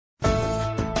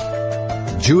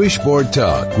Jewish Board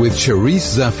Talk with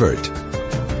Charisse Zaffert.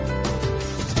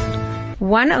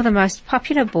 One of the most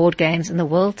popular board games in the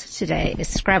world today is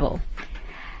Scrabble.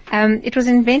 It was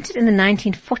invented in the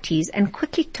 1940s and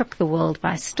quickly took the world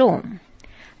by storm.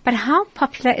 But how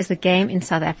popular is the game in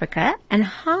South Africa, and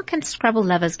how can Scrabble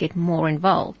lovers get more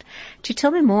involved? To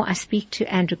tell me more, I speak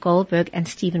to Andrew Goldberg and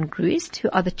Stephen Gruzd, who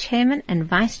are the chairman and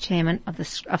vice chairman of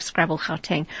Scrabble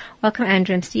Gauteng. Welcome,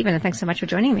 Andrew and Stephen, and thanks so much for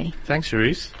joining me. Thanks,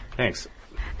 Charisse. Thanks.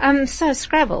 So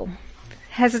Scrabble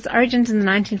has its origins in the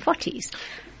 1940s.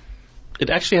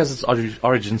 It actually has its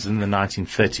origins in the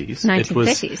 1930s.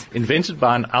 1930s. It was invented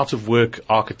by an out-of-work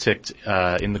architect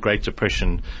in the Great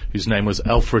Depression whose name was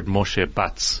Alfred Moshe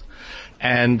Butz.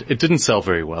 And it didn't sell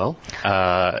very well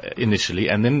initially,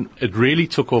 and then it really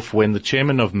took off when the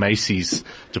chairman of Macy's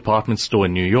department store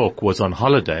in New York was on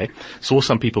holiday, saw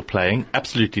some people playing,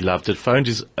 absolutely loved it, phoned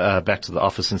his back to the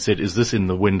office and said, "Is this in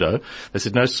the window?" They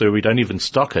said, "No, sir, we don't even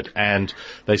stock it." And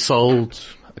they sold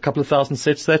a couple of thousand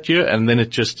sets that year, and then it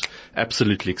just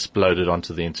absolutely exploded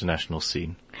onto the international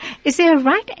scene. Is there a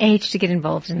right age to get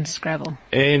involved in Scrabble?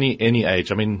 Any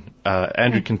age. I mean,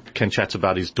 Andrew can chat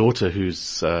about his daughter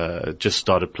who's just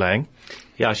started playing.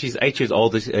 Yeah, she's 8 years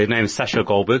old. Her name is Sasha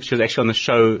Goldberg. She was actually on the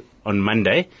show on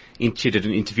Monday. She did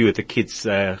an interview with the kids,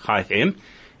 High FM.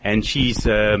 And she's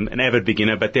an avid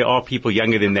beginner, but there are people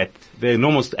younger than that. The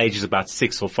normal age is about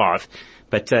 6 or 5.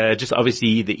 But just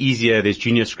obviously the easier, there's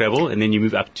junior Scrabble, and then you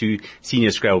move up to senior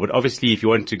Scrabble. But obviously if you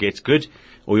want to get good,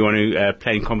 or you want to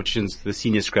play in competitions, the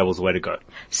senior Scrabble is the way to go.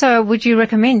 So would you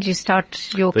recommend you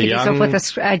start your kids off with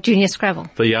a junior Scrabble?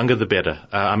 The younger the better.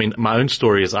 I mean, my own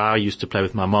story is I used to play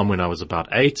with my mom when I was about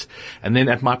 8, and then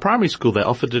at my primary school they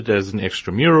offered it as an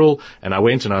extramural, and I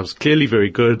went and I was clearly very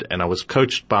good, and I was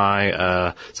coached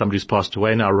by somebody who's passed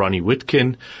away now, Ronnie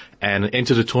Whitkin, and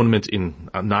entered a tournament in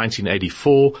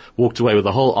 1984, walked away with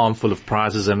a whole armful of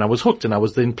prizes, and I was hooked, and I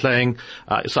was then playing,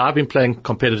 so I've been playing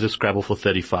competitive Scrabble for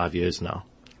 35 years now.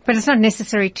 But it's not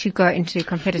necessary to go into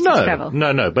competitive Scrabble.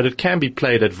 No, but it can be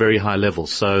played at very high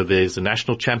levels. So there's a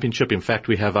national championship. In fact,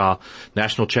 we have our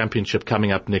national championship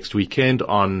coming up next weekend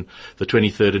on the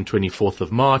 23rd and 24th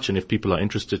of March. And if people are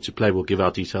interested to play, we'll give our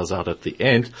details out at the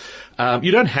end.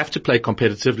 You don't have to play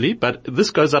competitively, but this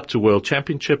goes up to world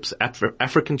championships,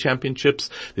 African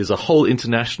championships. There's a whole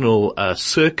international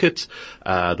circuit.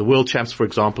 The world champs, for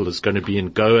example, is going to be in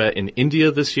Goa in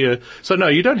India this year. So no,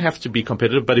 you don't have to be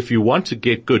competitive, but if you want to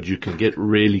get good, you can get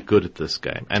really good at this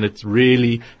game, and it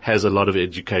really has a lot of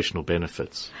educational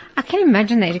benefits. I can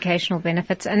imagine the educational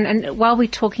benefits, and while we're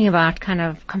talking about kind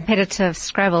of competitive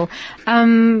Scrabble,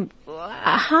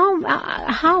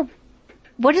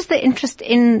 what is the interest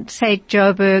in, say,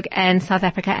 Joburg and South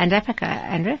Africa and Africa,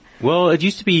 Andrew? Well, it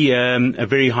used to be a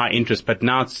very high interest, but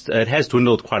now it has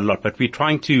dwindled quite a lot. But we're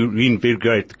trying to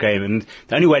reinvigorate the game, and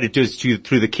the only way to do it is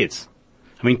through the kids.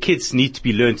 I mean, kids need to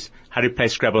be learnt how to play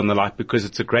Scrabble and the like, because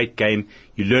it's a great game.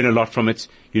 You learn a lot from it.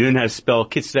 You learn how to spell.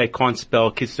 Kids today can't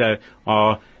spell. Kids today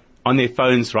are on their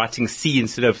phones writing C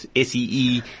instead of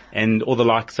SEE and all the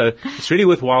like. So it's really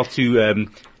worthwhile to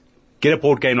get a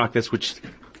board game like this, which,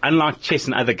 unlike chess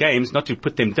and other games, not to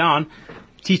put them down,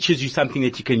 teaches you something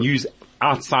that you can use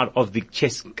outside of the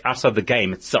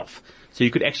game itself. So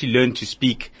you could actually learn to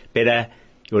speak better.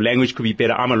 Your language could be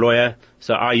better. I'm a lawyer,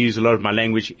 so I use a lot of my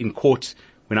language in court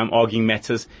when I'm arguing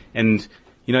matters, and,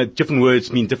 you know, different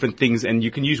words mean different things, and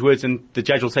you can use words and the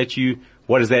judge will say to you,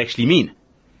 what does that actually mean?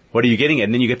 What are you getting at?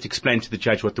 And then you have to explain to the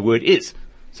judge what the word is.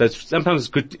 So sometimes it's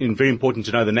good and very important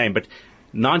to know the name, but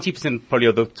 90% probably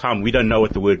of the time we don't know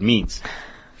what the word means.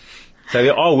 So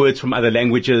there are words from other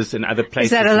languages and other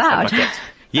places. Is that allowed? And stuff like that.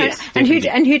 Yes.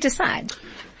 And who decides?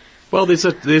 Well, there's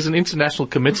an international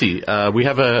committee. We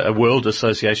have a world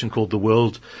association called the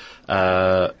World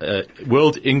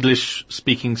English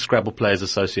Speaking Scrabble Players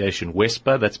Association,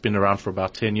 WESPA, that's been around for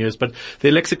about 10 years. But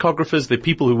they're lexicographers, they're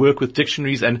people who work with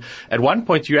dictionaries, and at one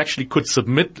point you actually could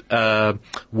submit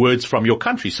words from your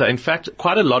country. So in fact,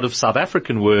 quite a lot of South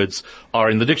African words are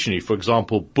in the dictionary. For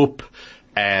example, boep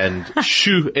and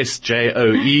shoe,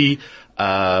 S-J-O-E,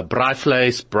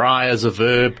 braaivleis, braai as a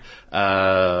verb,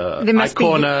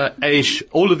 icona, aish,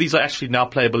 all of these are actually now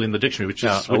playable in the dictionary, which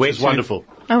is wonderful.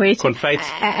 Oh, wait. Confate.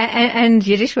 And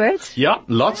Yiddish words? Yeah,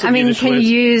 lots of Yiddish words. Can you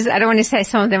use, I don't want to say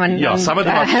some of them are some of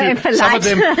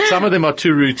them are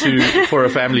too rude for a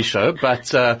family show,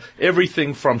 but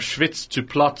everything from Schwitz to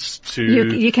Plotz to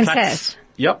you can Platz, say it.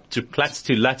 Yep, to Platz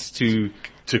to Lutz to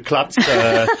Klutz,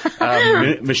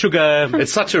 Meshuggah.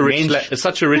 It's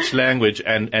such a rich language,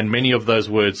 and many of those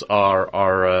words are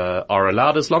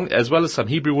allowed, as well as some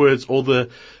Hebrew words, all the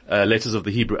letters of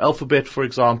the Hebrew alphabet, for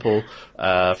example,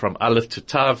 from Aleph to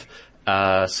Tav.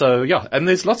 And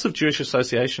there's lots of Jewish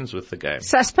associations with the game.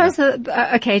 So I suppose,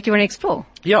 okay, do you want to explore?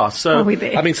 Yeah, so, Are we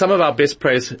there? I mean, some of our best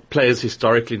players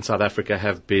historically in South Africa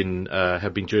have been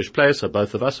Jewish players, so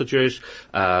both of us are Jewish.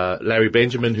 Larry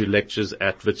Benjamin, who lectures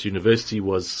at Wits University,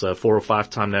 was 4 or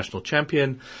 5-time national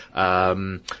champion.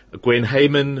 Gwen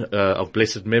Heyman, of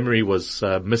blessed memory, was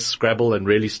Miss Scrabble and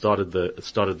really started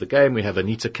the game. We have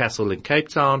Anita Castle in Cape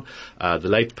Town, the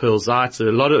late Pearl Zeitz,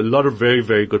 a lot of very,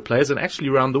 very good players, and actually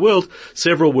around the world,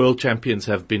 several world champions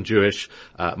have been Jewish.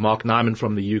 Mark Nyman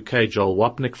from the UK, Joel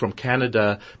Wapnick from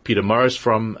Canada, Peter Morris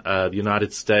from the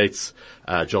United States,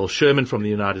 Joel Sherman from the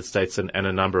United States, and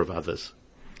a number of others.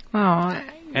 Oh.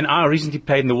 And I recently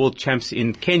played in the World Champs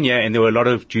in Kenya, and there were a lot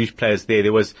of Jewish players there.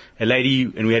 There was a lady,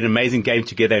 and we had an amazing game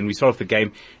together, and we started off the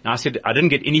game, and I said, I didn't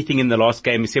get anything in the last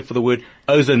game except for the word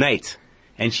ozonate.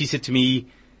 And she said to me,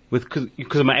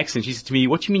 because of my accent, she said to me,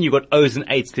 what do you mean you got O's and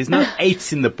 8s? There's no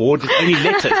 8s in the board, there's only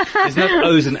letters. There's no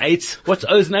O's and 8s. What's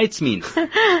O's and 8s mean?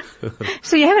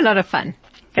 So you have a lot of fun.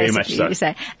 Very much so. You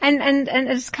say. And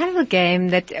it's kind of a game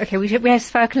that, okay, we have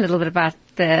spoken a little bit about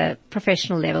the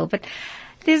professional level, but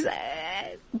there's,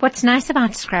 what's nice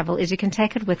about Scrabble is you can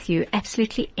take it with you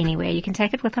absolutely anywhere. You can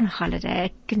take it with on holiday.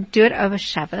 You can do it over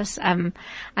Shabbos.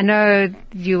 I know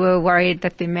you were worried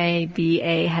that there may be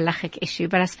a halachic issue,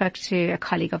 but I spoke to a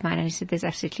colleague of mine and he said there's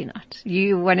absolutely not.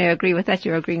 You want to agree with that?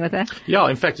 You're agreeing with that? Yeah,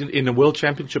 in fact, in a world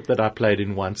championship that I played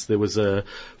in once, there was a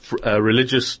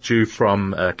religious Jew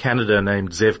from Canada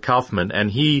named Zev Kaufman,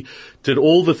 and he did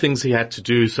all the things he had to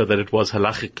do so that it was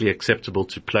halachically acceptable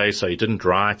to play. So he didn't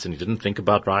write and he didn't think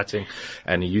about writing,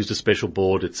 and he used a special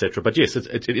board, etc. But yes,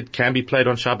 it can be played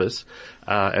on Shabbos,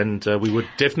 and we would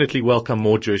definitely welcome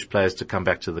more Jewish players to come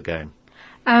back to the game.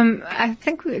 I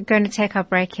think we're going to take our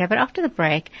break here, but after the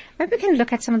break, maybe we can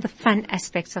look at some of the fun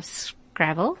aspects of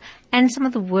Scrabble and some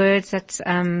of the words that,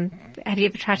 have you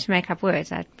ever tried to make up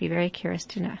words? I'd be very curious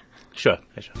to know. Sure.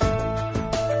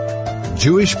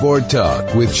 Jewish Board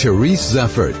Talk with Charisse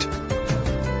Zeffert.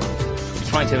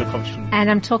 Trying to have a competition.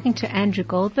 And I'm talking to Andrew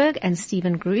Goldberg and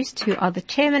Stephen Gruzd, who are the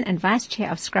chairman and vice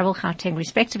chair of Scrabble Gauteng,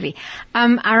 respectively.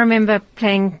 I remember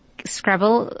playing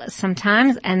Scrabble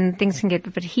sometimes, and things can get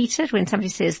a bit heated when somebody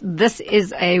says, this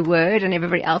is a word, and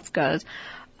everybody else goes,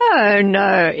 oh,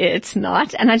 no, it's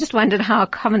not. And I just wondered how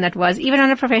common that was, even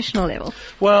on a professional level.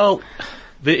 Well,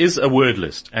 there is a word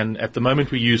list, and at the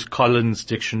moment we use Collins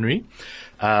Dictionary.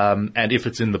 And if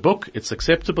it's in the book, it's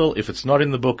acceptable. If it's not in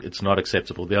the book, it's not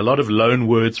acceptable. There are a lot of loan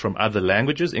words from other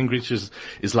languages. English is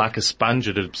like a sponge.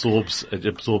 It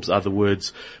absorbs other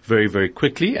words very, very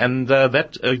quickly. And,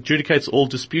 that adjudicates all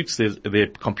disputes. There are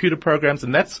computer programs.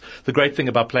 And that's the great thing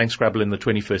about playing Scrabble in the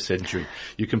 21st century.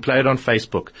 You can play it on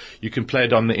Facebook. You can play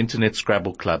it on the Internet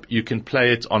Scrabble Club. You can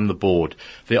play it on the board.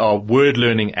 There are word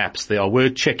learning apps. There are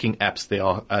word checking apps. There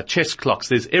are, chess clocks.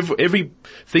 There's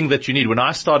everything that you need. When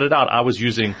I started out, I was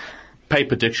using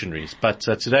paper dictionaries, but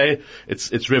today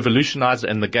it's revolutionized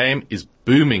and the game is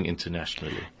booming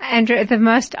internationally. Andrew, the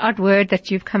most odd word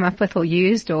that you've come up with or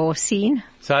used or seen?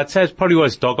 So I'd say it probably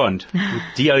was doggoned,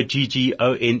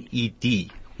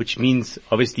 D-O-G-G-O-N-E-D, which means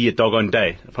obviously a dog on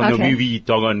day. From the movie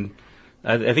Dog On,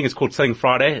 I think it's called something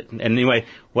Friday. And anyway,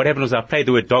 what happened was I played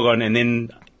the word dog on, and then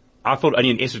I thought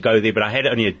only an S would go there, but I had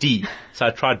only a D, so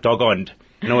I tried doggoned,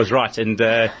 and I was right. And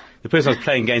the person I was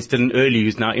playing against didn't early,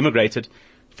 who's now immigrated,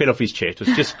 fell off his chair. It was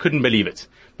just couldn't believe it.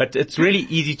 But it's really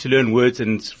easy to learn words,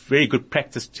 and it's very good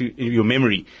practice to your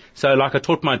memory. So like I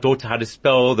taught my daughter how to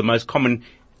spell the most common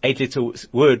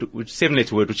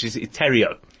 7-letter word, which is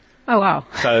Itario. Oh wow.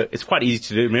 So it's quite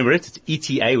easy to remember it. It's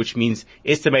ETA, which means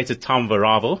estimated time of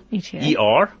arrival. ETA.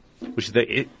 ER, which is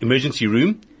the emergency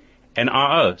room. And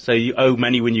RO. So you owe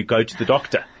money when you go to the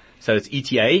doctor. So it's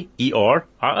ETA, ER,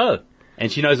 RO.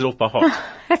 And she knows it off by heart.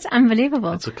 That's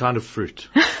unbelievable. It's a kind of fruit.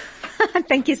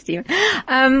 Thank you, Steve.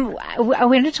 We're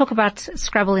going to talk about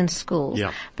Scrabble in schools.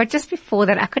 Yeah. But just before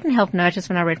that, I couldn't help notice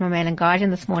when I read my Mail and Guardian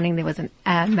this morning, there was an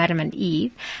Madam and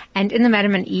Eve. And in the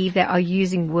Madam and Eve, they are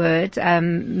using words.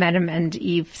 Madam and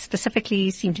Eve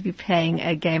specifically seem to be playing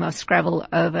a game of Scrabble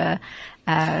over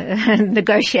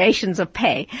negotiations of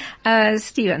pay.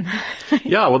 Stephen.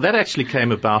 Yeah, well, that actually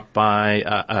came about by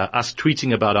us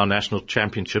tweeting about our national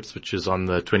championships, which is on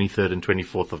the 23rd and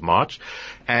 24th of March.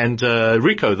 And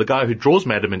Rico, the guy who draws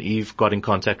Madam and Eve, got in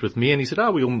contact with me, and he said,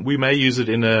 we may use it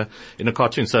in a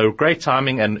cartoon. So great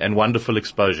timing and wonderful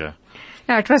exposure.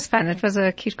 No, it was fun. It was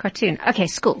a cute cartoon. Okay,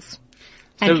 schools.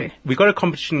 Andrew. So we got a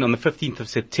competition on the 15th of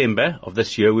September of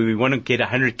this year where we want to get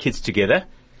 100 kids together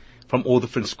from all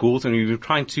different schools, and we were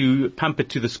trying to pump it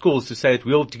to the schools to say that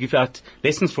we'll give out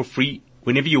lessons for free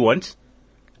whenever you want,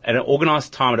 at an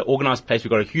organized time, at an organized place.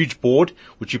 We've got a huge board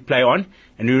which you play on,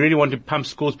 and we really want to pump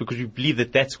schools because we believe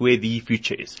that that's where the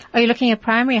future is. Are you looking at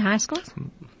primary, high schools?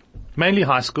 Mainly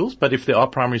high schools, but if there are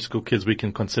primary school kids, we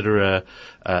can consider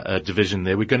a division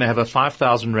there. We're going to have a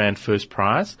 5,000 Rand first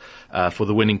prize for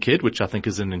the winning kid, which I think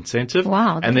is an incentive.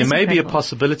 Wow, and there may be a incredible.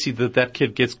 possibility that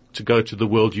kid gets to go to the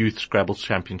World Youth Scrabble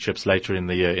Championships later in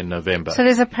the year in November. So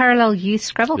there's a parallel youth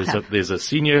Scrabble club. There's a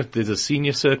senior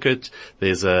circuit,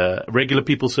 there's a regular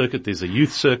people circuit, there's a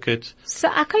youth circuit. So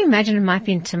I can imagine it might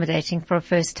be intimidating for a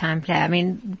first-time player. I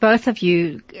mean, both of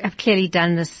you have clearly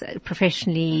done this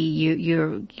professionally.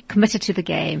 You're committed to the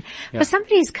game. Yeah. For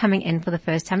somebody who's coming in for the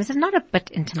first time, is it not a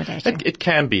bit intimidating? It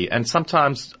can be, and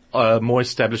sometimes more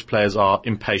established players are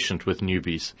impatient with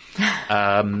newbies,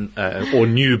 or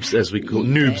noobs as we call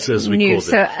them. So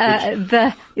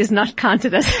the is not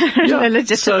counted as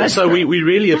legitimate. So we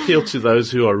really appeal to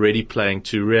those who are already playing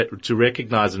to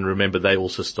recognize and remember they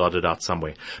also started out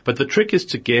somewhere. But the trick is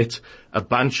to get a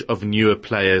bunch of newer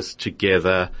players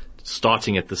together,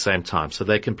 starting at the same time, so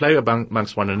they can play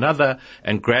amongst one another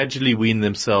and gradually wean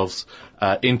themselves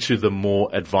into the more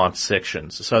advanced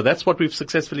sections. So that's what we've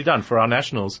successfully done for our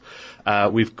nationals.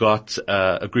 We've got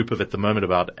a group of, at the moment,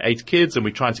 about 8 kids, and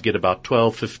we're trying to get about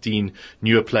 12, 15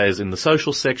 newer players in the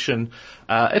social section.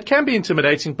 It can be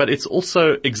intimidating, but it's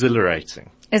also exhilarating.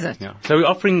 Is it? Yeah. So we're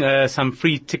offering some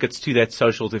free tickets to that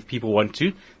socials if people want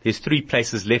to. There's 3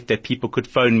 places left that people could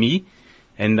phone me,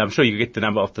 and I'm sure you get the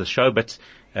number off the show, but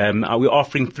we're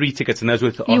offering 3 tickets, and those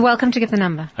with. You're welcome to give the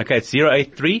number. Okay, it's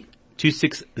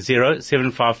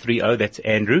 083-260-7530. That's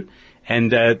Andrew.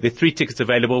 And there are 3 tickets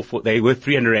available they're worth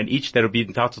 300 Rand each. That'll be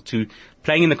entitled to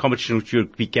playing in the competition, which you'll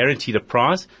be guaranteed a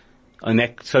prize. And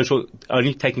that social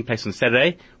only taking place on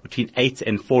Saturday between 8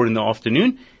 and 4 in the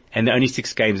afternoon. And there are only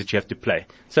 6 games that you have to play.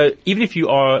 So even if you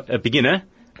are a beginner,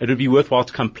 it would be worthwhile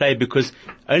to come play, because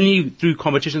only through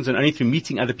competitions and only through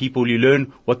meeting other people you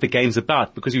learn what the game's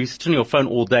about. Because if you sit on your phone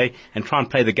all day and try and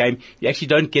play the game, you actually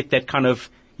don't get that kind of,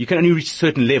 you can only reach a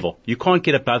certain level. You can't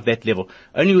get above that level.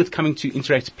 Only with coming to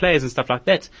interactive players and stuff like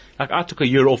that. Like I took a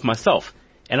year off myself,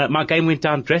 and my game went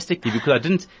down drastically because I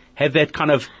didn't have that kind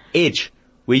of edge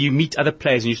where you meet other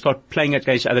players and you start playing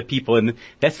against other people, and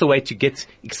that's the way to get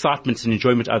excitement and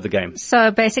enjoyment out of the game.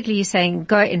 So basically you're saying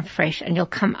go in fresh and you'll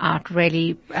come out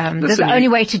really, the only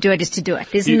way to do it is to do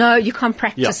it. You can't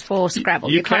practice for Scrabble.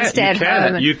 You can't stay at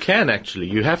home. You can actually.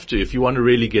 You have to if you want to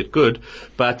really get good.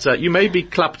 But, you may be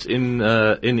clubbed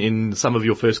in some of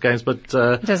your first games, but,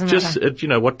 doesn't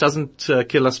matter. What doesn't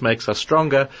kill us makes us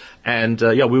stronger. And,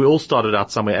 we all started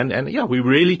out somewhere, and we're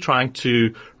really trying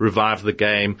to revive the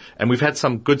game, and we've had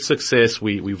some good success.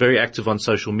 We're very active on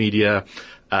social media.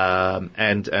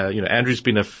 Andrew's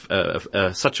been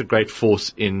such a great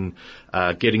force in,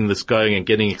 getting this going and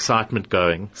getting excitement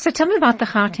going. So tell me about the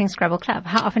Gauteng Scrabble Club.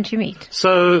 How often do you meet?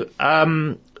 So,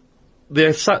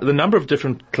 there's the number of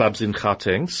different clubs in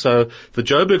Gauteng. So the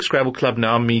Goldberg Scrabble Club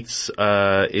now meets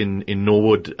in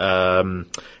Norwood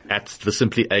at the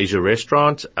Simply Asia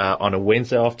restaurant on a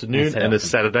Wednesday afternoon and a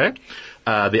Saturday.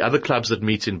 The other clubs that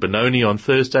meet in Benoni on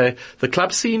Thursday. The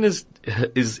club scene is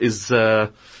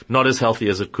not as healthy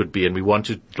as it could be, and we want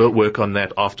to work on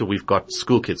that after we've got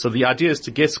school kids. So the idea is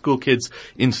to get school kids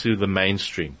into the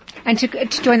mainstream. And to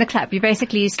join the club, you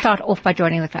basically start off by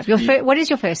joining the club. What is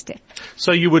your first step?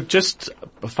 So you would just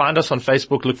find us on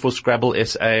Facebook, look for Scrabble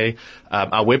SA.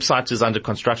 Our website is under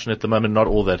construction at the moment, not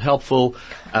all that helpful.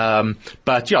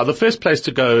 But the first place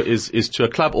to go is to a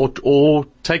club or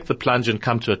take the plunge and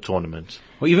come to a tournament.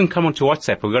 Or even come onto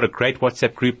WhatsApp. We've got a great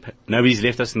WhatsApp group. Nobody's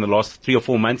left us in the last 3 or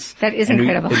 4 months. That is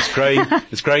incredible.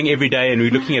 It's growing every day, and we're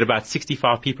looking at about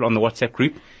 65 people on the WhatsApp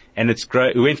group. And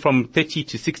we went from 30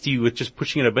 to 60. We're just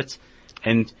pushing it a bit.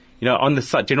 And, on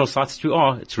the general sites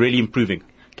it's really improving.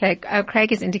 Okay,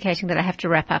 Craig is indicating that I have to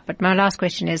wrap up, but my last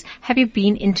question is, have you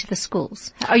been into the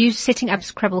schools? Are you setting up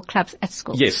Scrabble clubs at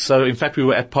schools? Yes, so in fact we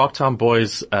were at Parktown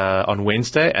Boys on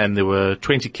Wednesday, and there were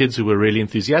 20 kids who were really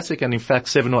enthusiastic, and in fact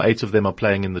 7 or 8 of them are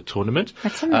playing in the tournament.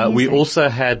 That's amazing. We also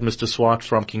had Mr. Swart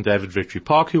from King David Victory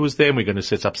Park who was there, and we're going to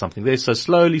set up something there. So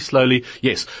slowly,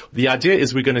 yes, the idea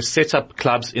is we're going to set up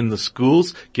clubs in the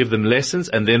schools, give them lessons,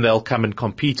 and then they'll come and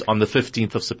compete on the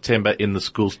 15th of September in the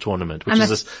schools tournament, which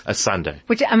is a Sunday.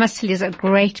 Which I must tell you is a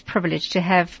great privilege to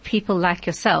have people like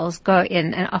yourselves go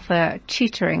in and offer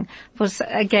tutoring for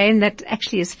a game that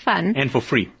actually is fun. And for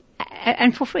free.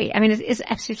 And for free. I mean, it is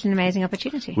absolutely an amazing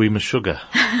opportunity. We must sugar.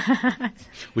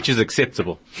 Which is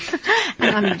acceptable.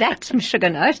 And on that sugar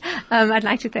note, I'd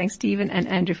like to thank Stephen and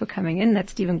Andrew for coming in.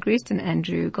 That's Stephen Gruzd and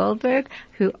Andrew Goldberg,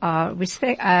 who are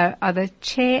the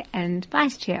chair and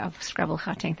vice chair of Scrabble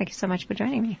Gauteng. Thank you so much for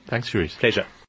joining me. Thanks, Cherise. Pleasure.